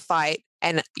another fight.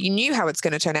 And you knew how it's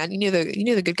going to turn out. You knew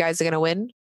the good guys are going to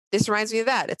win. This reminds me of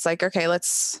that. It's like, okay,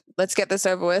 let's get this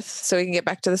over with so we can get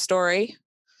back to the story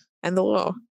and the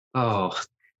lore. Oh,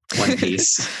 One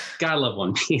Piece. Gotta love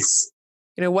One Piece.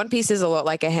 One Piece is a lot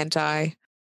like a hentai.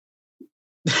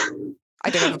 I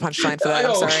don't have a punchline for that.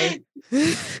 I'm sorry.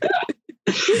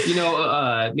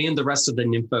 Me and the rest of the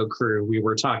Nympho crew, we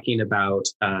were talking about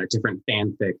different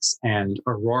fanfics, and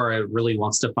Aurora really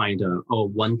wants to find a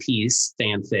One Piece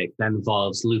fanfic that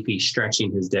involves Luffy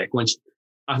stretching his dick, which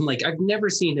I'm like, I've never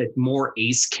seen a more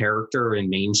ace character in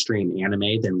mainstream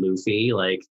anime than Luffy.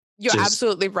 Like, you're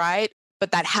absolutely right,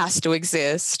 but that has to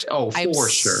exist. Oh, for I'm sure.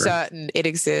 Certain it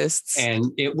exists.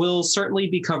 And it will certainly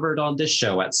be covered on this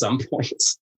show at some point.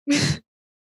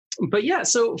 But yeah,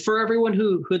 so for everyone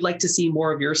who'd like to see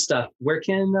more of your stuff, where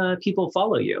can people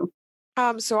follow you?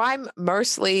 So I'm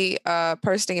mostly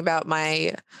posting about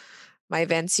my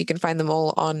events. You can find them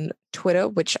all on Twitter,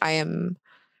 which I am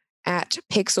at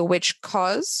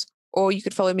PixelWitchCos, or you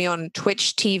could follow me on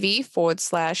Twitch TV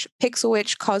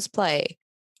 /PixelWitch Cosplay.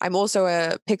 I'm also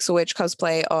a PixelWitch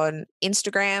Cosplay on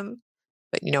Instagram,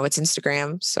 but it's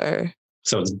Instagram, so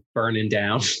it's burning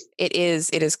down. It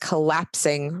is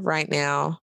collapsing right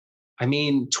now. I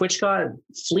mean, Twitch got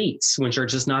fleets, which are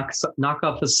just knock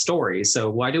off the story.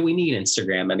 So why do we need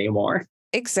Instagram anymore?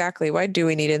 Exactly. Why do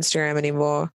we need Instagram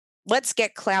anymore? Let's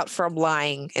get clout from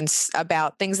lying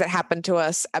about things that happen to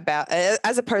us, about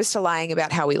as opposed to lying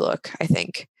about how we look, I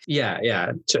think.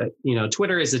 Yeah.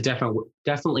 Twitter is a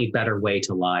definitely better way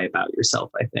to lie about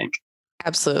yourself, I think.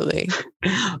 Absolutely.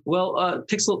 Well,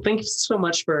 Pixel, thank you so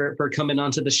much for coming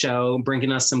onto the show,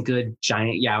 bringing us some good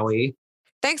giant yaoi.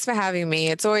 Thanks for having me.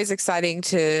 It's always exciting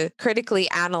to critically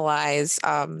analyze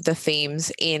the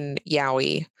themes in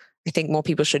yaoi. I think more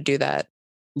people should do that.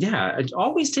 Yeah,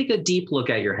 always take a deep look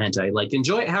at your hentai. Like,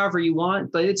 enjoy it however you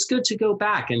want, but it's good to go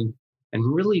back and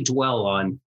really dwell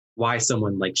on why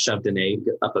someone like shoved an egg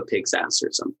up a pig's ass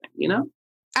or something, you know?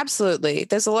 Absolutely.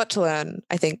 There's a lot to learn,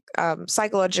 I think,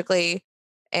 psychologically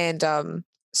and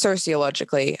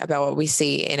sociologically about what we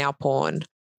see in our porn.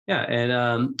 Yeah,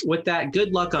 and with that,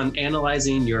 good luck on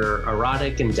analyzing your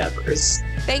erotic endeavors.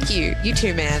 Thank you. You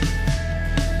too, man.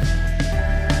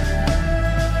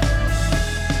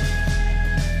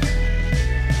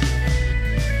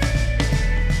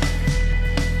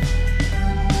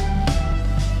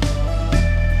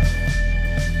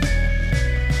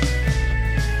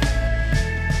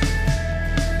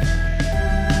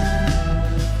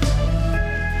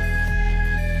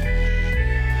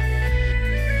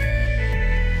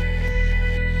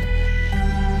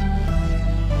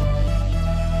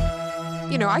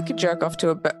 I could jerk off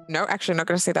to no, actually not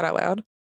going to say that out loud.